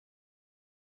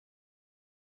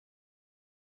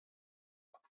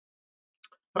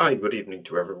Hi, good evening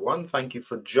to everyone. Thank you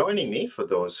for joining me. For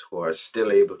those who are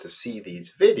still able to see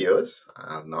these videos,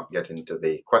 I'll not get into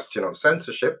the question of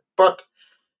censorship, but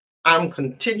I'm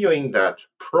continuing that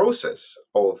process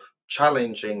of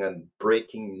challenging and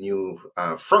breaking new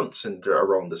fronts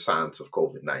around the science of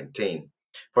COVID-19.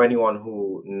 For anyone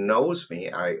who knows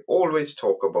me, I always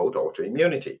talk about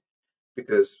autoimmunity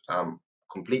because I'm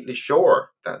completely sure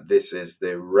that this is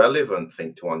the relevant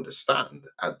thing to understand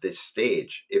at this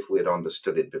stage. If we had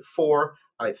understood it before,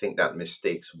 I think that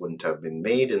mistakes wouldn't have been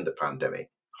made in the pandemic.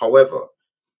 However,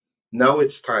 now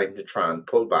it's time to try and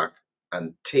pull back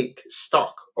and take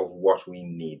stock of what we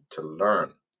need to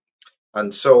learn.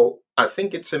 And so I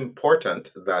think it's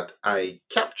important that I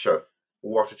capture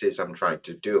what it is I'm trying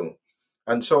to do.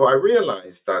 And so I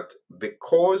realized that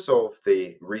because of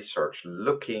the research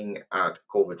looking at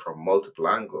COVID from multiple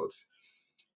angles,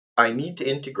 I need to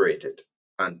integrate it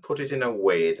and put it in a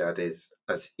way that is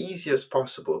as easy as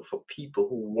possible for people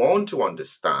who want to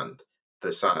understand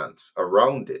the science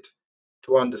around it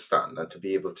to understand and to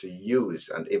be able to use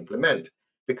and implement.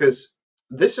 Because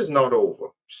this is not over,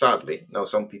 sadly. Now,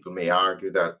 some people may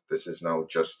argue that this is now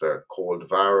just a cold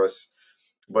virus,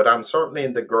 but I'm certainly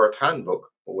in the GERT handbook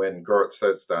when GERT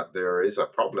says that there is a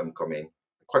problem coming.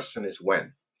 The question is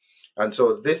when. And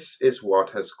so this is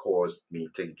what has caused me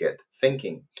to get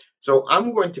thinking. So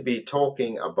I'm going to be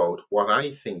talking about what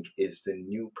I think is the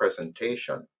new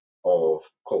presentation of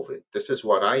COVID. This is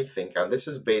what I think, and this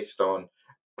is based on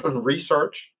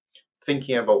research,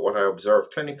 thinking about what I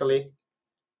observed clinically,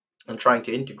 and trying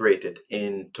to integrate it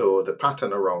into the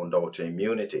pattern around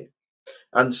autoimmunity.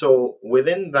 And so,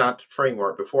 within that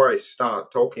framework, before I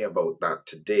start talking about that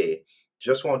today,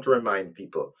 just want to remind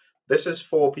people this is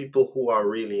for people who are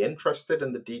really interested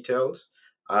in the details.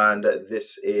 And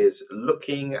this is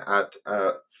looking at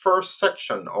first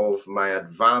section of my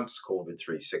advanced COVID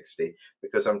 360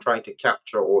 because I'm trying to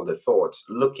capture all the thoughts,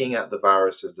 looking at the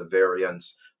viruses, the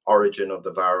variants, origin of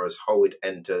the virus, how it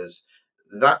enters,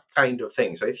 that kind of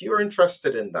thing. So if you're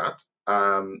interested in that,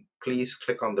 please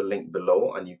click on the link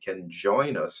below and you can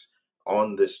join us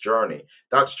on this journey.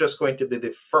 That's just going to be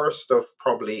the first of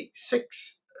probably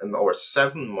six or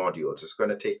seven modules. It's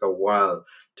going to take a while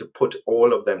to put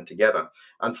all of them together.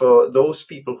 And for those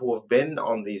people who have been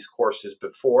on these courses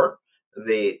before,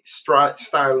 the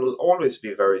style will always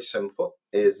be very simple,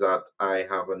 is that I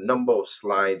have a number of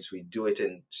slides. We do it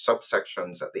in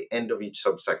subsections. At the end of each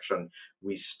subsection,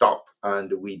 we stop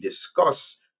and we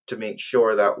discuss to make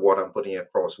sure that what I'm putting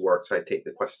across works. I take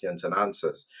the questions and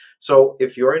answers. So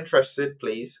if you're interested,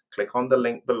 please click on the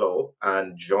link below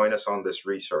and join us on this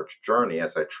research journey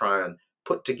as I try and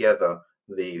put together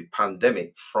the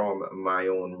pandemic from my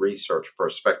own research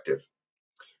perspective.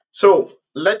 So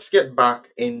let's get back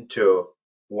into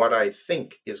what I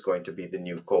think is going to be the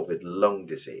new COVID lung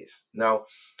disease. Now,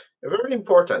 very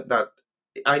important that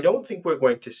I don't think we're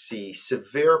going to see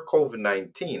severe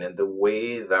COVID-19 in the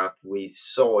way that we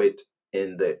saw it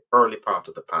in the early part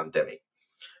of the pandemic,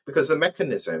 because the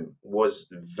mechanism was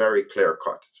very clear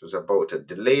cut. It was about a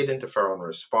delayed interferon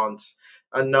response.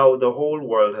 And now the whole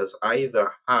world has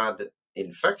either had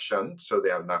infection, so they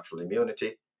have natural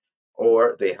immunity,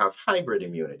 or they have hybrid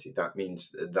immunity. That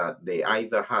means that they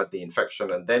either had the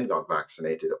infection and then got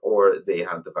vaccinated, or they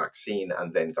had the vaccine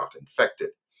and then got infected.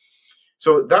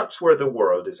 So that's where the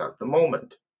world is at the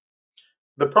moment.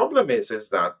 The problem is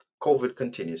that COVID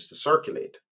continues to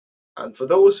circulate. And for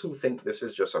those who think this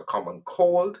is just a common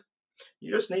cold,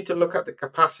 you just need to look at the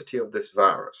capacity of this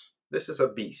virus. This is a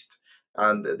beast.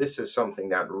 And this is something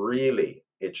that really,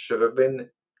 it should have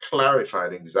been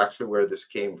clarified exactly where this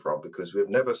came from because we've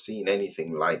never seen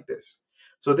anything like this.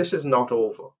 So this is not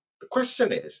over. The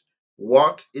question is,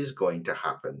 what is going to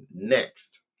happen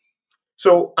next?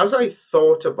 So, as I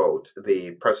thought about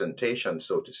the presentation,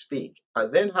 so to speak, I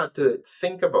then had to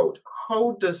think about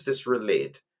how does this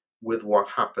relate with what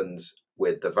happens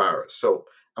with the virus. So,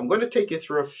 I'm going to take you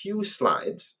through a few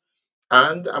slides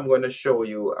and I'm going to show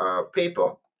you a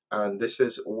paper. And this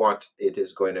is what it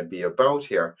is going to be about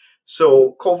here.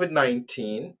 So,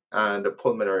 COVID-19 and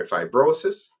pulmonary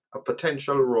fibrosis, a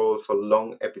potential role for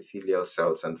lung epithelial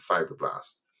cells and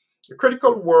fibroblasts. The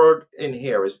critical word in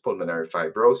here is pulmonary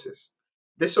fibrosis.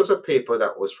 This was a paper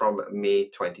that was from May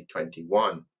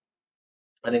 2021.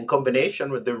 And in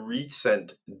combination with the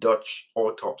recent Dutch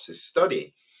autopsy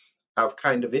study, I've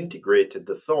kind of integrated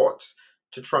the thoughts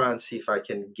to try and see if I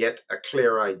can get a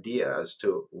clear idea as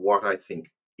to what I think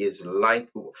is like.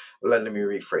 Let me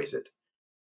rephrase it.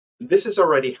 This is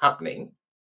already happening.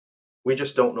 We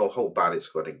just don't know how bad it's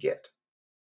going to get.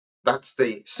 That's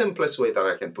the simplest way that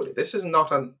I can put it. This is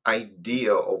not an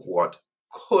idea of what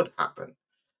could happen.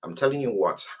 I'm telling you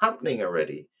what's happening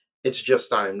already. It's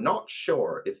just I'm not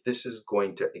sure if this is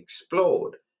going to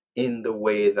explode in the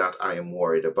way that I am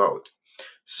worried about.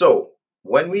 So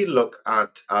when we look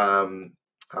at,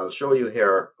 I'll show you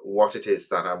here what it is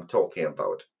that I'm talking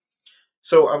about.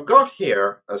 So I've got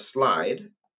here a slide,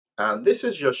 and this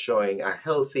is just showing a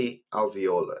healthy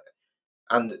alveoli.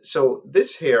 And so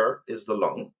this here is the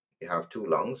lung. You have two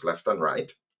lungs, left and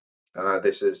right.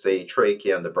 This is the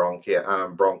trachea and the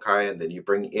bronchi, and then you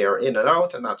bring air in and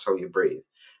out, and that's how you breathe.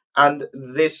 And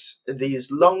these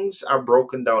lungs are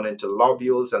broken down into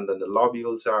lobules, and then the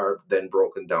lobules are then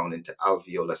broken down into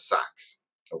alveolar sacs.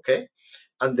 Okay,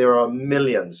 and there are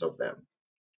millions of them.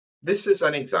 This is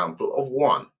an example of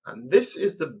one, and this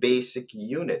is the basic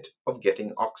unit of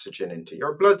getting oxygen into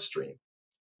your bloodstream.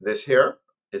 This here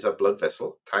is a blood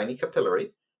vessel, tiny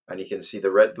capillary, and you can see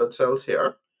the red blood cells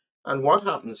here. And what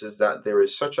happens is that there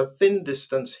is such a thin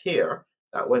distance here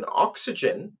that when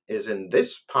oxygen is in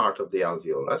this part of the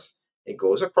alveolus, it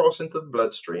goes across into the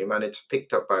bloodstream and it's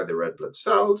picked up by the red blood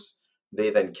cells.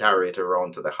 They then carry it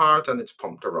around to the heart and it's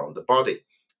pumped around the body.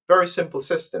 Very simple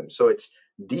system. So it's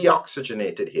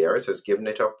deoxygenated here. It has given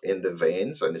it up in the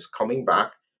veins and it's coming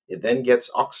back. It then gets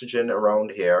oxygen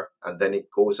around here, and then it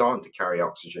goes on to carry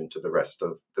oxygen to the rest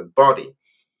of the body.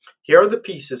 Here are the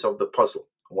pieces of the puzzle.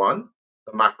 One,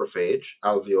 the macrophage.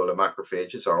 Alveolar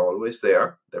macrophages are always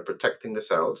there. They're protecting the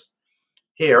cells.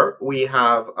 Here we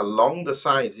have along the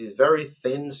sides, these very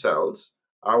thin cells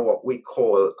are what we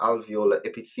call alveolar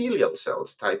epithelial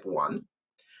cells, type 1.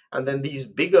 And then these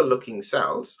bigger looking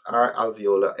cells are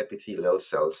alveolar epithelial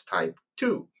cells type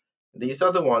 2. These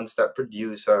are the ones that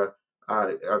produce a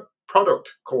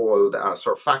product called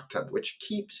surfactant, which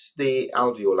keeps the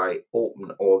alveoli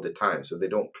open all the time so they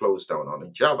don't close down on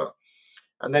each other.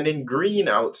 And then in green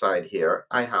outside here,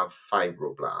 I have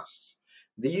fibroblasts.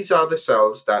 These are the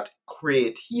cells that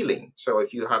create healing. So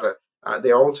if you had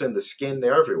they're also in the skin,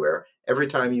 they're everywhere. Every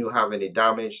time you have any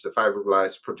damage, the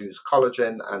fibroblasts produce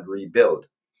collagen and rebuild.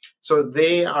 So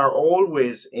they are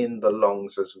always in the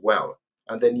lungs as well.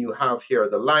 And then you have here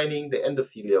the lining, the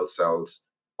endothelial cells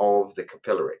of the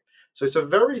capillary. So it's a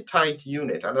very tight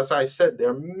unit. And as I said, there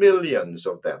are millions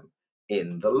of them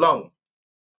in the lung.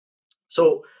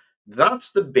 So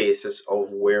that's the basis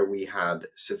of where we had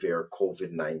severe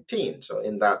COVID-19. So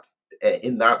in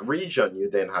that region, you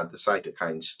then had the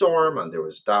cytokine storm, and there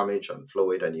was damage on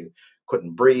fluid, and you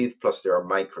couldn't breathe. Plus, there are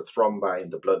microthrombi in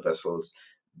the blood vessels.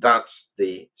 That's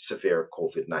the severe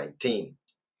COVID-19.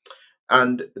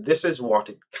 And this is what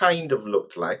it kind of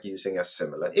looked like using a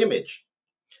similar image.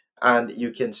 And you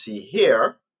can see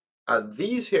here,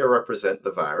 these here represent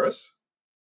the virus.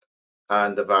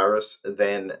 And the virus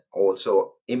then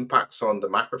also impacts on the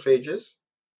macrophages.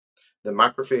 The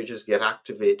macrophages get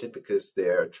activated because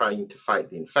they're trying to fight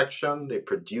the infection. They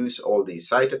produce all these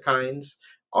cytokines.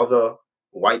 Other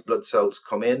white blood cells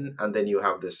come in, and then you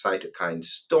have this cytokine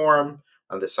storm.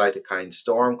 And the cytokine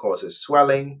storm causes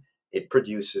swelling. It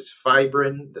produces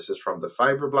fibrin. This is from the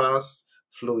fibroblasts.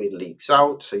 Fluid leaks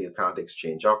out, so you can't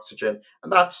exchange oxygen.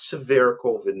 And that's severe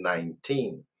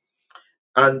COVID-19.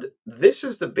 And this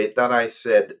is the bit that I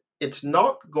said, it's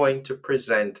not going to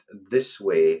present this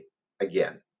way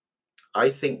again. I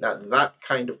think that that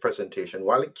kind of presentation,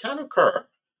 while it can occur,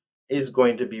 is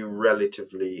going to be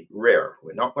relatively rare.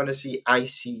 We're not going to see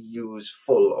ICUs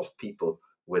full of people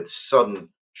with sudden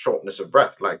shortness of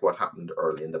breath like what happened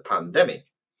early in the pandemic.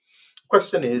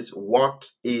 Question is,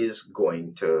 what is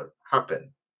going to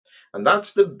happen? And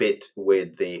that's the bit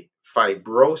with the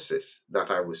fibrosis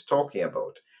that I was talking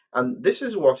about. And this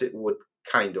is what it would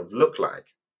kind of look like.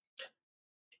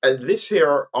 And this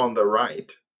here on the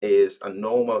right is a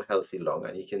normal healthy lung,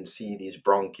 and you can see these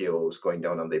bronchioles going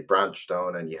down and they branch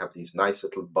down, and you have these nice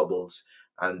little bubbles.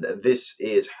 And this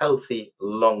is healthy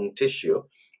lung tissue,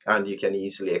 and you can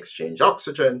easily exchange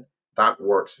oxygen. That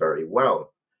works very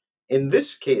well. In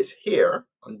this case here,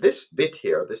 on this bit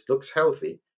here, this looks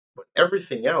healthy, but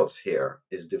everything else here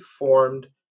is deformed,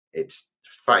 it's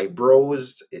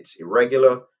fibrosed, it's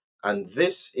irregular, and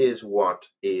this is what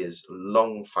is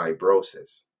lung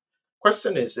fibrosis.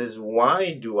 Question is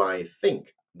why do I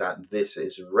think that this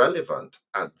is relevant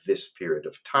at this period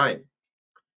of time?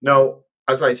 Now,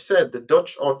 as I said, the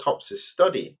Dutch autopsy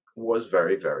study was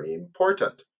very, very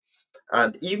important.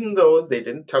 And even though they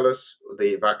didn't tell us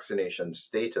the vaccination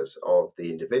status of the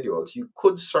individuals, you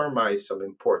could surmise some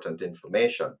important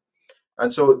information.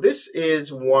 And so this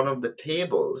is one of the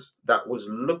tables that was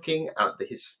looking at the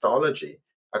histology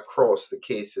across the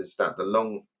cases the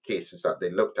lung cases that they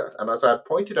looked at. And as I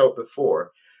pointed out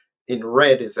before, in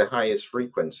red is the highest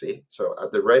frequency. So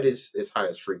the red is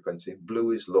highest frequency,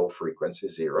 blue is low frequency,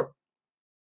 0.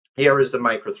 Here is the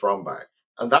microthrombi,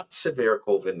 and that's severe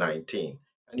COVID-19.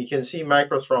 And you can see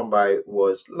microthrombi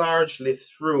was largely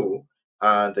through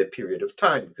the period of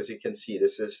time, because you can see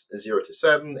this is 0 to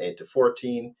 7, 8 to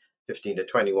 14, 15 to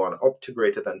 21, up to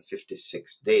greater than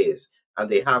 56 days. And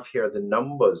they have here the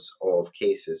numbers of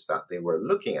cases that they were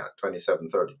looking at, 27,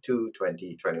 32,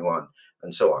 20, 21,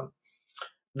 and so on.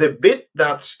 The bit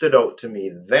that stood out to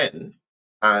me then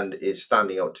and is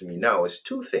standing out to me now is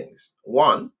two things.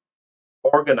 One,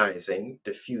 organizing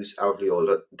diffuse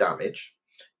alveolar damage,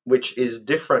 which is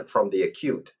different from the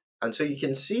acute. And so you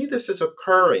can see this is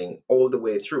occurring all the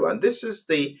way through. And this is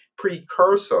the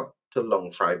precursor to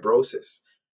lung fibrosis.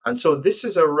 And so this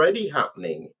is already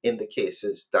happening in the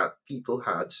cases that people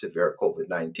had severe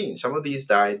COVID-19. Some of these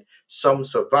died, some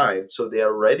survived. So they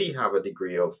already have a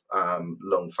degree of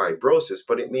lung fibrosis,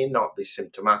 but it may not be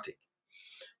symptomatic.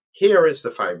 Here is the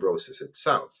fibrosis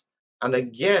itself. And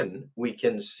again, we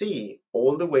can see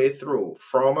all the way through,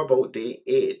 from about day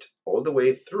 8, all the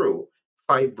way through,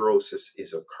 fibrosis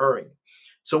is occurring.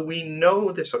 So we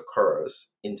know this occurs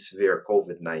in severe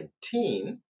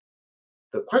COVID-19.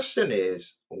 The question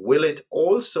is, will it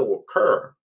also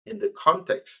occur in the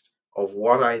context of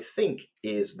what I think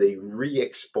is the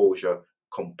re-exposure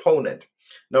component?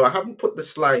 Now, I haven't put the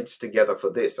slides together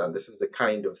for this, and this is the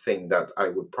kind of thing that I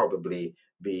would probably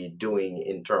be doing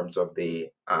in terms of the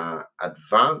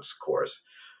advanced course.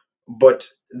 But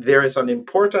there is an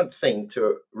important thing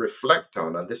to reflect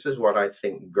on, and this is what I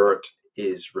think Gert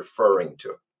is referring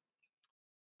to.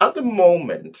 At the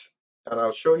moment, and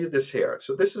I'll show you this here.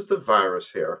 So this is the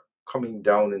virus here coming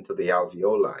down into the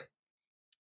alveoli.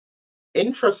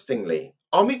 Interestingly,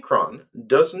 Omicron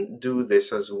doesn't do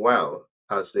this as well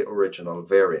as the original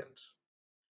variants.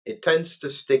 It tends to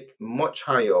stick much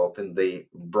higher up in the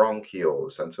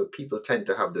bronchioles, and so people tend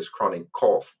to have this chronic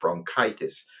cough,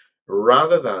 bronchitis,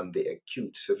 rather than the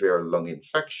acute severe lung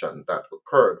infection that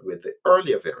occurred with the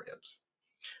earlier variants.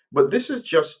 But this is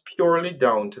just purely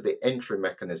down to the entry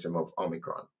mechanism of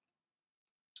Omicron.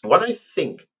 What I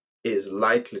think is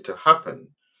likely to happen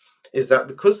is that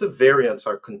because the variants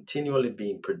are continually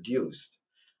being produced,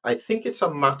 I think it's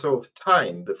a matter of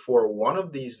time before one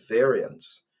of these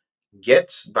variants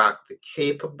gets back the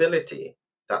capability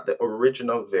that the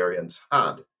original variants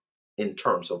had in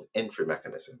terms of entry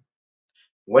mechanism.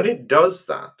 When it does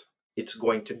that, it's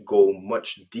going to go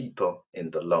much deeper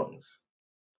in the lungs.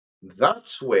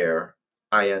 That's where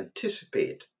I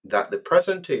anticipate that the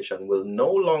presentation will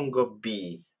no longer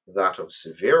be that of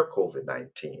severe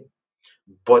COVID-19,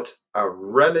 but a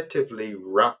relatively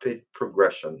rapid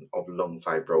progression of lung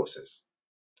fibrosis.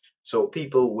 So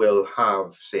people will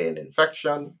have, say, an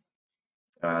infection,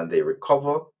 and they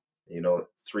recover,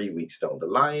 3 weeks down the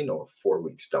line or 4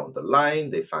 weeks down the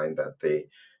line. They find that they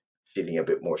feeling a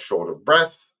bit more short of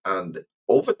breath. And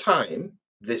over time,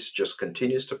 this just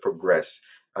continues to progress.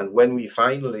 And when we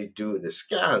finally do the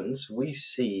scans, we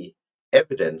see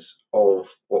evidence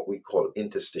of what we call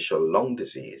interstitial lung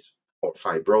disease or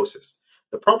fibrosis.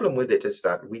 The problem with it is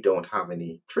that we don't have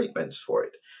any treatments for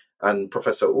it. And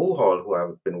Professor Uhal, who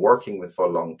I've been working with for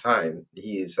a long time,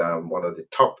 he's one of the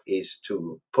top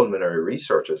ACE2 pulmonary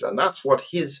researchers. And that's what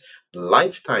his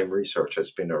lifetime research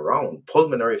has been around,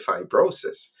 pulmonary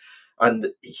fibrosis. And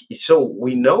so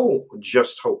we know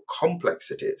just how complex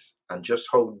it is and just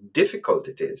how difficult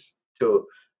it is to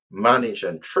manage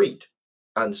and treat.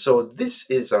 And so this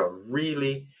is a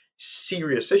really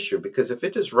serious issue, because if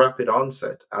it is rapid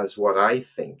onset, as what I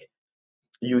think,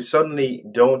 you suddenly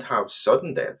don't have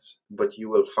sudden deaths, but you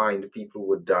will find people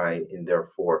would die in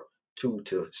therefore 2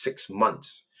 to 6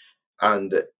 months.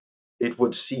 And it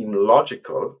would seem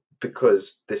logical,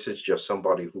 because this is just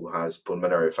somebody who has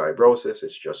pulmonary fibrosis.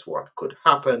 It's just what could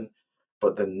happen.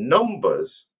 But the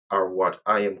numbers are what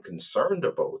I am concerned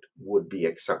about would be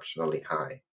exceptionally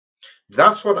high.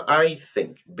 That's what I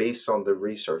think based on the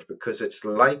research, because it's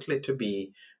likely to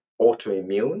be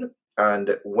autoimmune.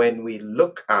 And when we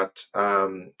look at,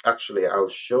 actually, I'll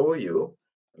show you,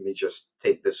 let me just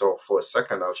take this off for a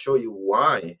second. I'll show you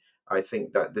why I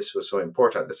think that this was so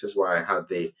important. This is why I had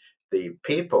the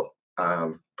paper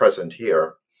present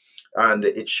here. And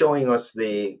it's showing us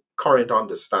the current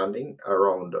understanding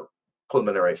around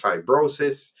pulmonary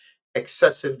fibrosis,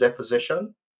 excessive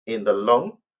deposition in the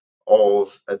lung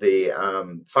of the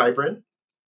fibrin,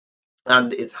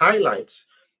 and it highlights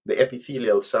the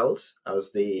epithelial cells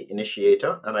as the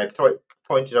initiator. And I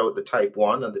pointed out the type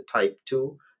 1 and the type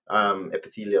 2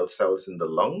 epithelial cells in the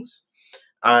lungs.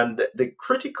 And the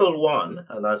critical one,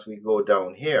 and as we go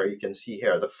down here, you can see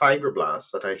here the fibroblasts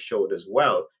that I showed as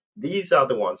well. These are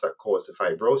the ones that cause the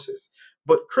fibrosis.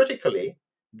 But critically,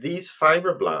 these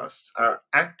fibroblasts are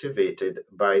activated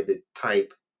by the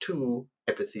type 2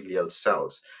 epithelial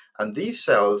cells. And these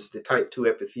cells, the type 2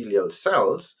 epithelial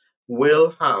cells,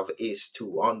 will have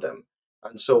ACE2 on them.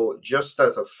 And so just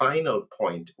as a final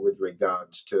point with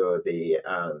regards to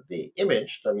the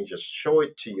image, let me just show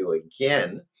it to you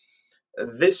again.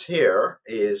 This here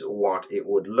is what it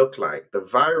would look like. The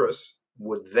virus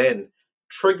would then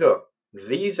trigger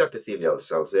these epithelial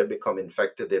cells. They become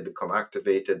infected, they become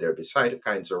activated, there'll be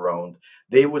cytokines around.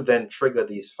 They would then trigger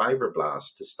these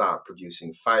fibroblasts to start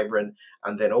producing fibrin.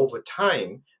 And then over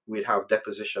time, we'd have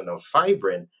deposition of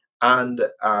fibrin and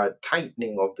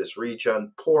tightening of this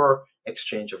region, poor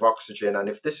exchange of oxygen. And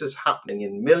if this is happening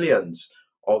in millions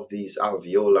of these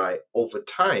alveoli over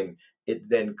time, it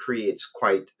then creates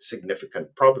quite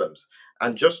significant problems.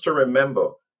 And just to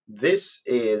remember, this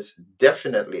is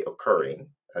definitely occurring,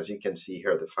 as you can see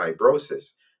here, the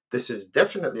fibrosis. This is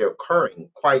definitely occurring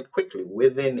quite quickly,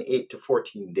 within 8 to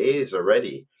 14 days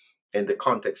already, in the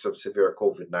context of severe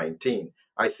COVID-19.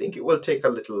 I think it will take a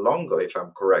little longer, if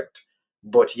I'm correct.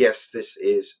 But yes, this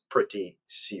is pretty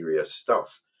serious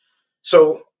stuff.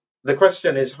 So the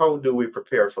question is, how do we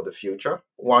prepare for the future?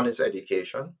 One is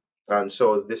education. And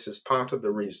so this is part of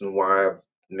the reason why I've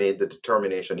made the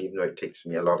determination, even though it takes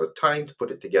me a lot of time to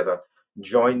put it together,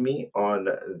 join me on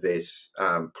this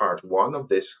part one of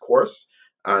this course.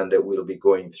 And we'll be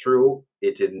going through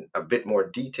it in a bit more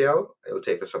detail. It'll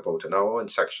take us about an hour in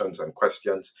sections and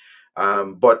questions.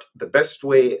 But the best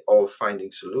way of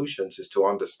finding solutions is to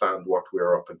understand what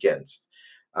we're up against.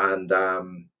 And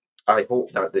I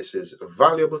hope that this is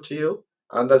valuable to you.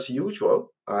 And as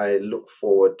usual, I look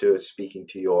forward to speaking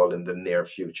to you all in the near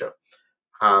future.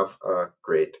 Have a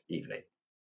great evening.